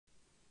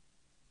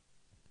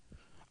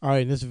All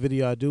right, in this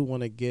video, I do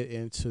want to get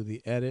into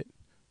the edit,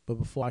 but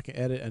before I can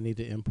edit, I need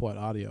to import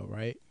audio,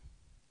 right?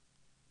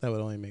 That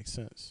would only make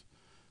sense.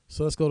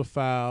 So let's go to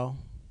File,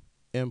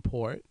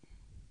 Import,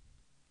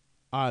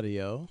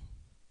 Audio.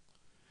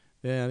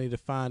 Then I need to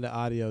find the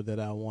audio that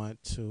I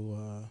want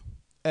to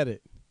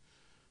edit.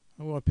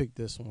 I'm going to pick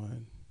this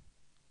one.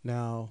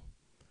 Now,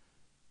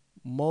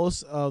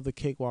 most of the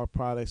Cakewalk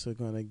products are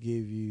going to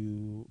give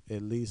you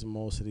at least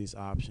most of these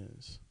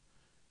options.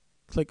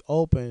 Click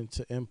Open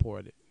to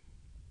import it.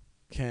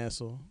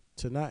 Cancel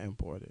to not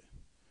import it.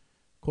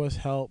 Of course,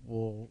 Help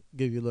will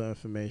give you a little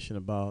information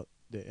about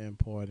the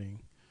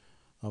importing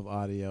of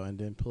audio, and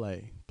then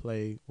Play.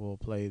 Play will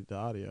play the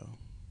audio.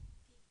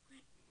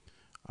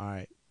 All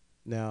right.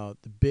 Now,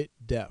 the bit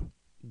depth.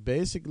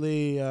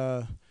 Basically,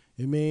 it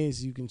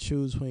means you can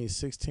choose between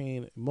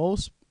 16.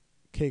 Most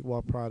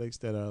Cakewalk products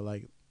that are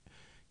like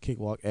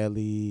Cakewalk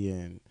LE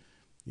and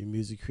your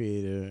Music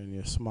Creator and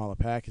your smaller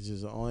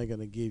packages are only going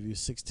to give you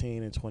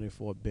 16 and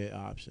 24-bit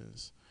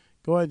options.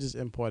 Go ahead and just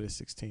import it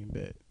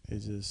 16-bit.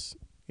 It's just,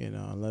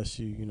 unless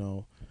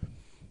you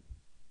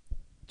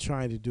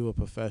trying to do a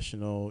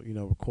professional,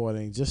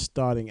 recording, just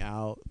starting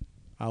out,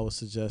 I would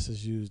suggest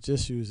is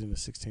using the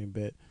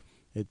 16-bit.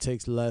 It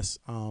takes less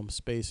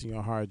space in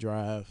your hard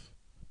drive.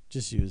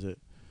 Just use it.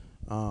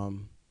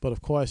 But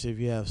of course, if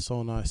you have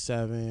Sonar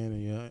 7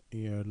 and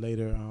your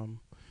later,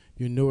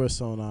 your newer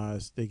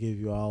Sonars, they give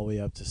you all the way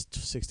up to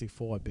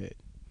 64-bit.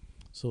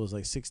 So it's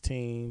like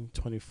 16,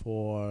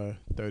 24,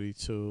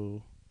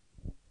 32,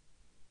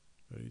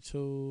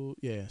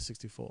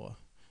 64.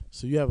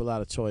 So you have a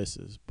lot of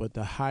choices, but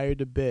the higher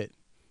the bit,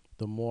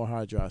 the more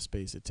hard drive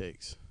space it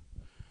takes.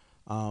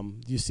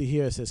 You see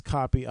here it says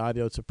copy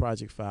audio to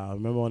project file.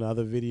 Remember on the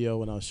other video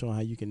when I was showing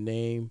how you can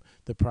name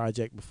the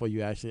project before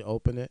you actually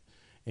open it,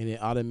 and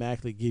it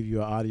automatically give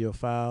you an audio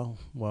file?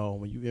 Well,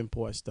 when you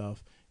import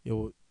stuff,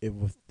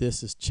 if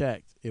this is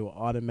checked, it will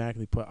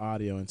automatically put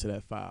audio into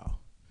that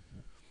file.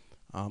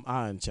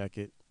 I uncheck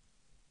it.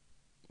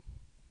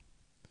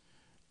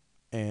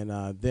 And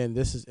then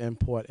this is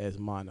import as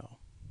mono.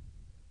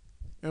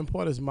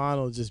 Import as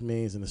mono just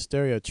means in the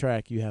stereo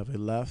track you have a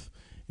left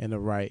and a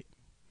right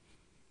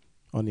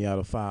on the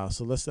audio file.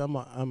 So let's say I'm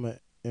gonna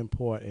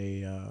import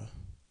a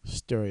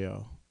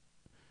stereo.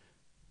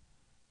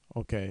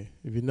 Okay,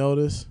 if you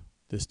notice,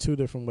 there's two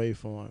different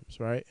waveforms,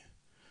 right?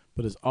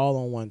 But it's all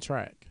on one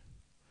track.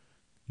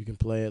 You can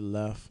play it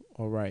left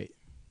or right.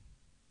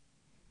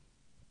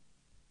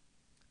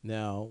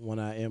 Now, when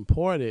I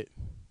import it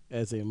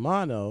as a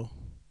mono,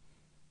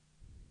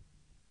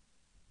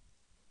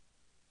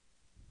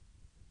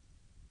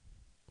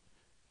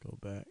 go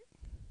back,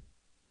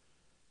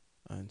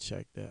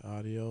 uncheck that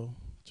audio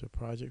to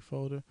project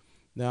folder.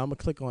 Now I'm gonna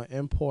click on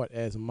import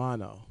as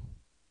mono.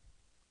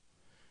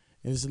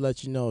 And just to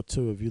let you know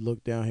too, if you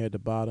look down here at the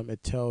bottom,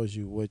 it tells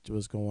you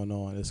what's going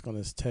on. It's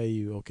gonna tell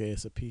you, okay,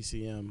 it's a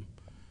PCM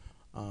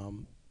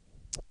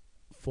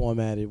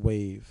formatted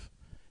wave.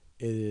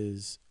 It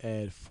is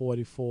at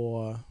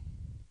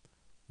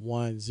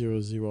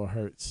 44,100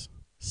 hertz,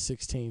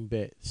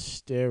 16-bit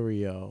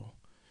stereo.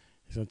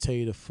 It's gonna tell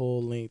you the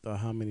full length or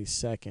how many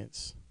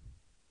seconds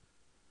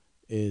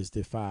is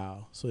the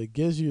file. So it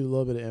gives you a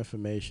little bit of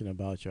information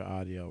about your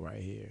audio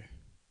right here.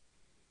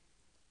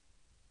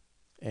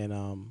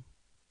 And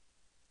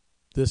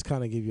this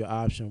kind of give you an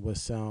option what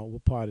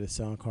part of the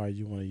sound card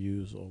you want to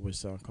use, or which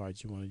sound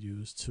cards you want to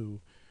use to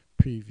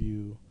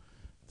preview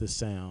the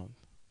sound.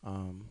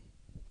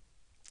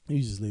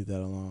 You just leave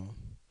that alone.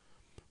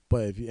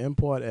 But if you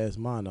import as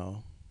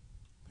mono,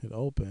 hit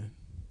open,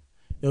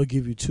 it'll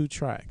give you two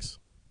tracks.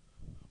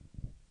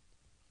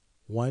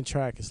 One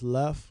track is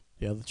left,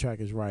 the other track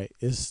is right.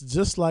 It's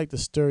just like the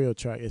stereo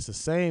track. It's the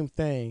same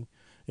thing,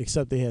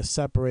 except they have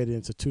separated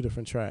into two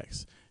different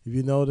tracks. If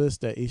you notice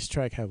that each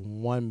track have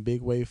one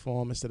big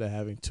waveform instead of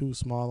having two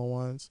smaller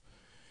ones.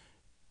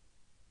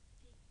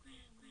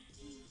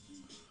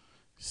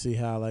 See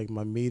how like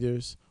my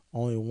meters,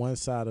 only one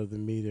side of the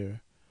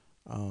meter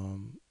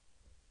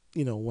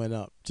went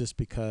up just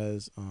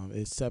because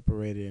it's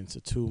separated into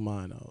two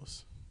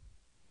monos.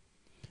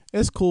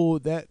 It's cool.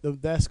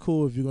 That's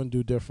cool if you're gonna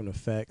do different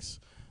effects.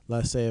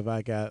 Let's say if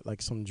I got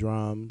like some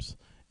drums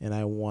and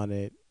I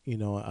wanted,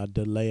 a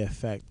delay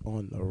effect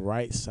on the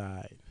right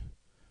side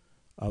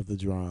of the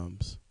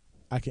drums,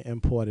 I can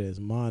import it as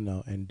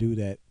mono and do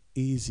that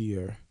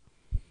easier.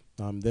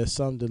 There's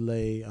some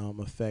delay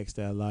effects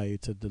that allow you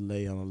to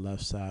delay on the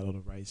left side or the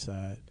right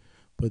side,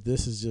 but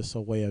this is just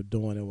a way of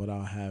doing it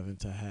without having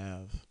to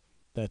have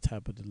that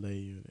type of delay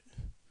unit.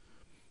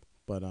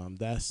 But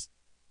that's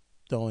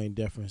the only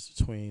difference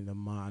between the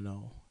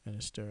mono and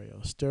the stereo.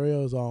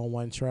 Stereo is all on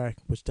one track,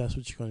 which that's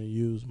what you're going to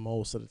use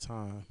most of the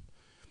time.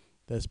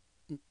 There's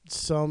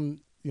some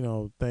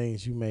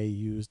things you may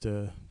use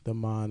the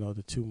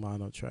two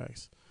mono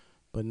tracks,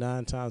 but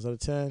 9 times out of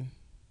 10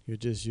 you're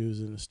just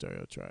using the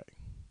stereo track.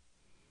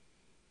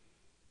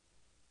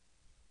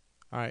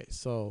 All right,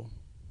 so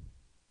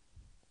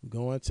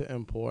going to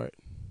import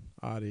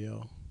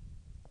audio,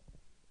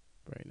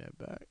 bring that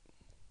back.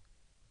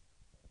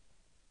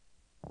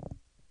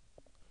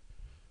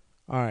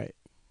 All right.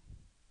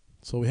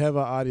 So we have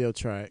our audio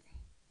track.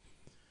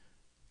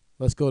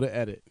 Let's go to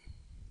edit.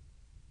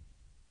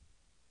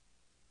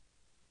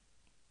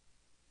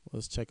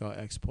 Let's check our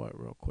export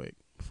real quick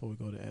before we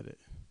go to edit.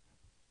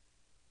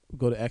 We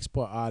go to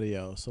export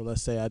audio. So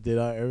let's say I did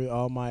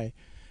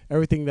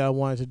everything that I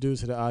wanted to do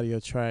to the audio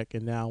track,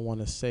 and now I want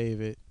to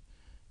save it.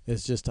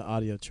 It's just the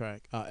audio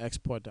track. I'll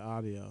export the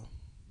audio.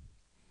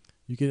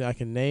 I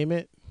can name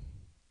it,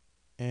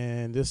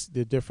 and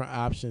the different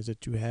options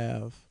that you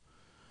have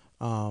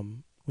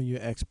when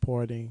you're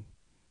exporting.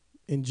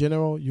 In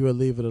general, you will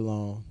leave it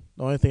alone.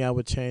 The only thing I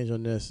would change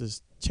on this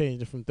is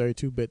change it from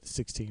 32-bit to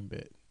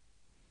 16-bit.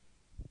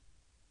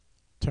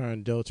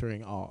 Turn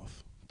filtering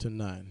off to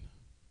none.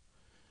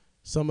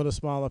 Some of the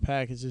smaller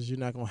packages, you're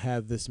not going to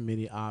have this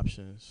many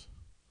options.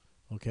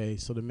 Okay,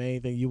 so the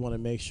main thing you want to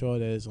make sure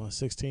that it's on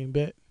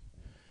 16-bit,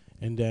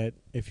 and that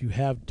if you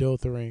have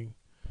filtering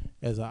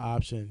as an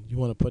option, you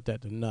want to put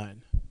that to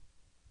none.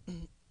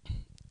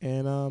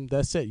 And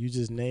that's it. You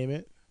just name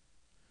it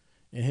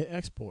and hit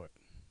export.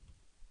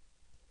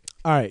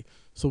 All right,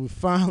 so we're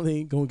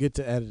finally going to get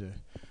to editor.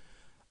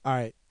 All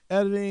right,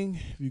 editing,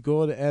 if you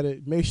go to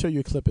edit, make sure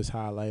your clip is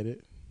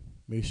highlighted.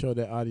 Make sure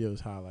that audio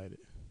is highlighted.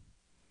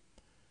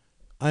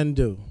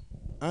 Undo.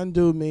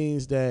 Undo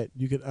means that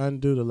you can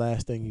undo the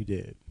last thing you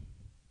did.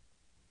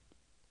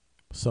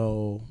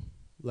 So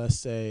let's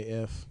say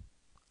if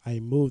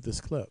I moved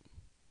this clip,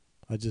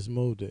 I just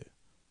moved it,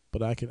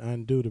 but I can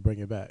undo to bring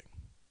it back.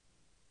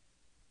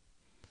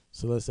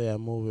 So let's say I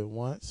move it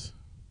once,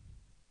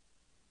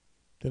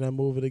 then I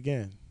move it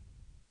again.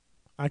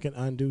 I can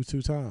undo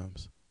 2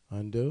 times.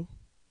 Undo,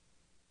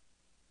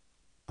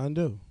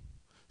 undo.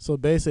 So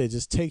basically, it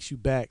just takes you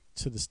back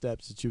to the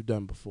steps that you've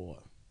done before.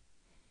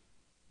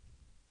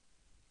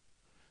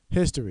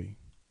 History.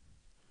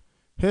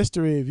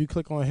 History, if you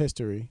click on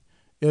history,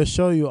 it'll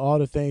show you all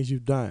the things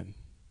you've done.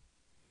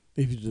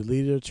 If you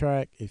deleted a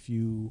track, if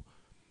you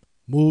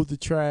moved the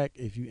track,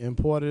 if you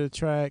imported a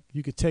track,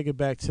 you could take it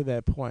back to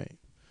that point.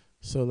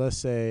 So let's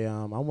say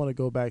I want to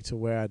go back to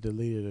where I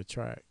deleted a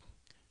track.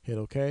 Hit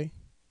OK.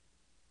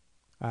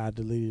 I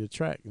deleted a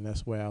track, and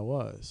that's where I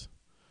was.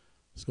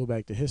 Let's go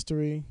back to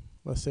history.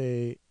 Let's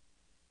say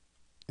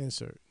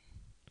insert.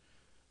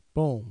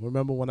 Boom.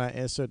 Remember when I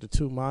insert the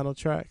 2 mono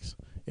tracks?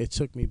 It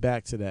took me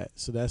back to that.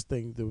 So that's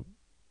the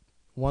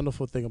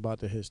wonderful thing about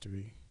the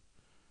history.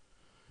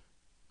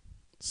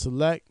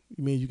 Select,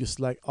 you mean you can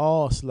select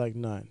all, select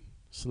none.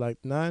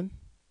 Select none,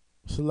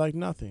 select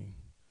nothing.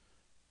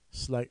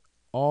 Select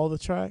all the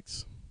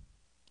tracks,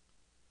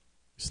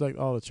 select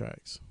all the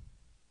tracks.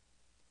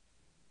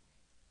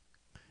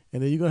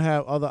 And then you're going to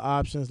have other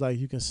options, like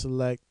you can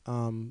select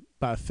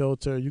by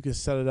filter. You can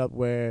set it up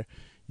where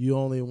you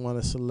only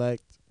want to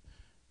select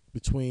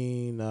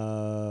between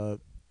 1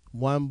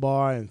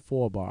 bar and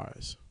 4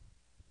 bars.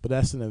 But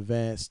that's an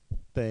advanced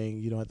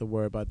thing. You don't have to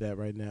worry about that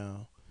right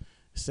now.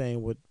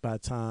 Same with by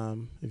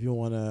time. If you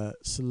want to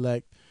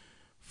select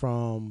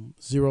from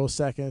 0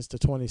 seconds to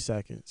 20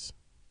 seconds.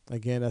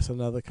 Again, that's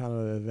another kind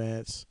of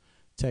advanced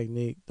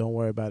technique. Don't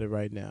worry about it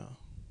right now.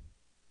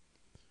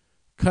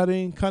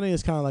 Cutting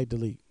is kind of like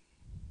delete.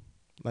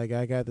 Like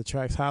I got the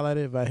tracks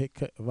highlighted. If I hit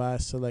cut, if I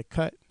select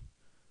cut,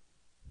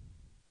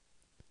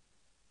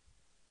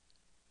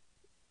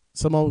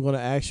 some of them are going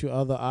to ask you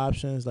other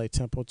options like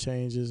tempo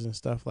changes and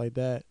stuff like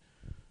that.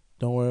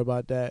 Don't worry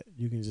about that.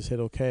 You can just hit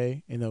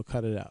OK and they'll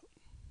cut it out.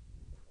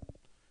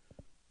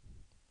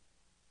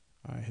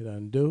 All right, hit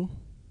undo.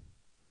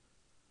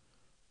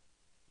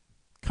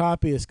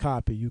 Copy is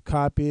copy. You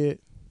copy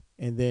it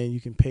and then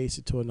you can paste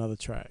it to another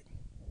track.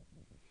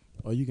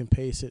 Or you can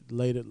paste it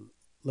later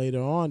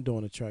on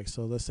during the track.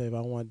 So let's say if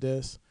I want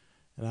this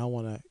and I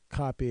want to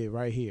copy it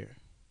right here.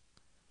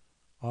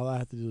 All I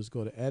have to do is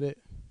go to edit,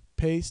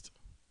 paste,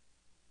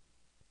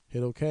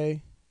 hit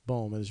OK,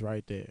 boom, it's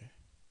right there.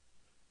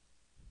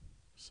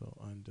 So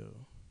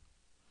undo.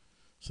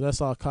 So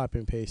that's all copy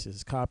and paste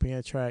is. Copying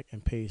a track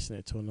and pasting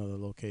it to another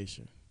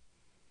location.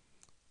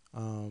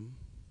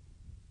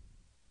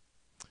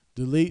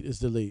 Delete is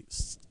delete.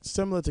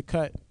 Similar to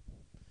cut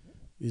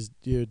is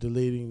you're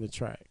deleting the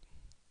track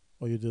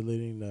or you're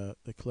deleting the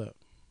clip.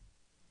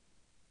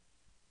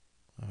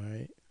 All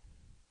right.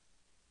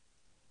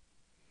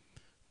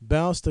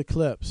 Bounce to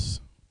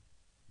clips.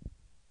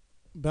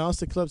 Bounce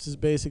to clips is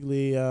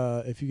basically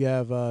if you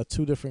have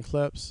 2 different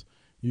clips,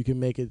 you can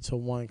make it to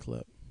 1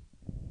 clip.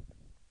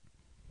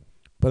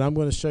 But I'm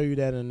going to show you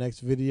that in the next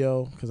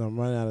video because I'm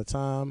running out of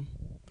time.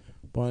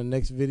 But in the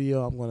next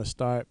video, I'm going to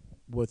start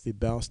with the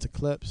bounce to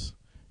clips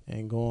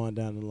and go on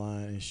down the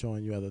line and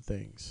showing you other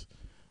things.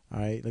 All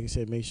right, like I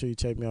said, make sure you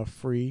check me out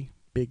free,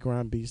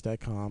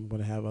 biggrimebeats.com. I'm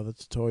going to have other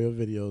tutorial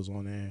videos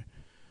on there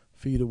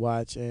for you to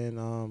watch, and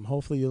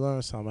hopefully you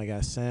learn something. I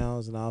got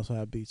sounds and I also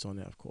have beats on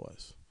there, of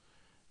course.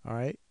 All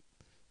right,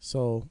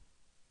 so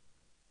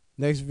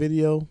next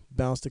video,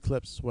 bounce to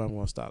clips is where I'm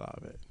going to start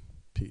off at.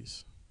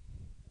 Peace.